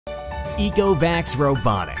ECOVACS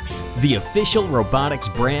Robotics, the official robotics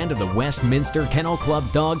brand of the Westminster Kennel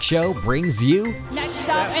Club Dog Show, brings you... Next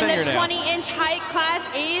up in the 20-inch height class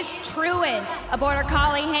is Truant, a border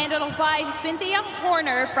collie handled by Cynthia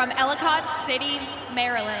Horner from Ellicott City,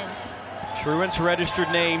 Maryland. Truant's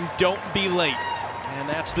registered name, Don't Be Late. And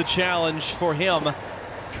that's the challenge for him,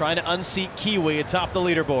 trying to unseat Kiwi atop the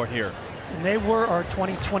leaderboard here. And they were our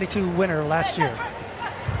 2022 winner last year.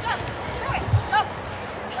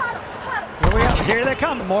 Here we are. Here they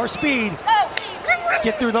come. More speed.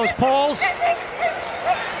 Get through those poles.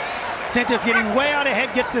 Cynthia's getting way out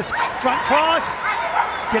ahead. Gets this front cross.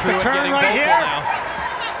 Get the turn right here.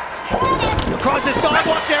 Across this dog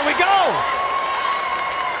walk. There we go.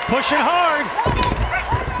 Pushing hard.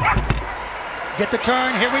 Get the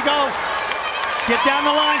turn. Here we go. Get down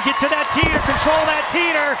the line. Get to that teeter. Control that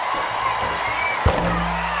teeter.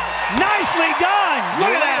 Nicely done.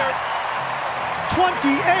 Look at that.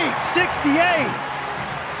 28-68.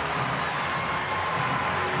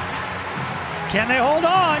 Can they hold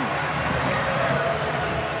on?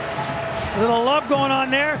 A little love going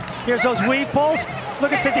on there. Here's those weave pulls.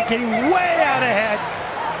 Look at Cynthia getting way out ahead.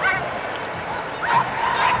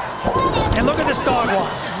 And look at this dog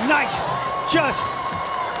walk. Nice. Just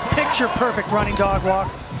picture perfect running dog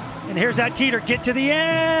walk. And here's that teeter. Get to the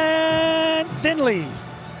end, then leave.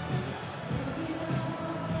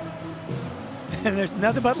 And there's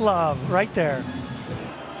nothing but love right there.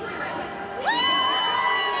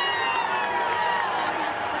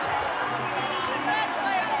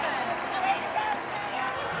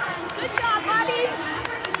 Good job, buddy.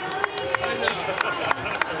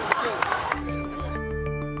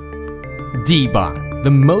 DEEBOT, the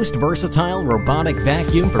most versatile robotic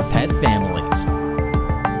vacuum for pet families.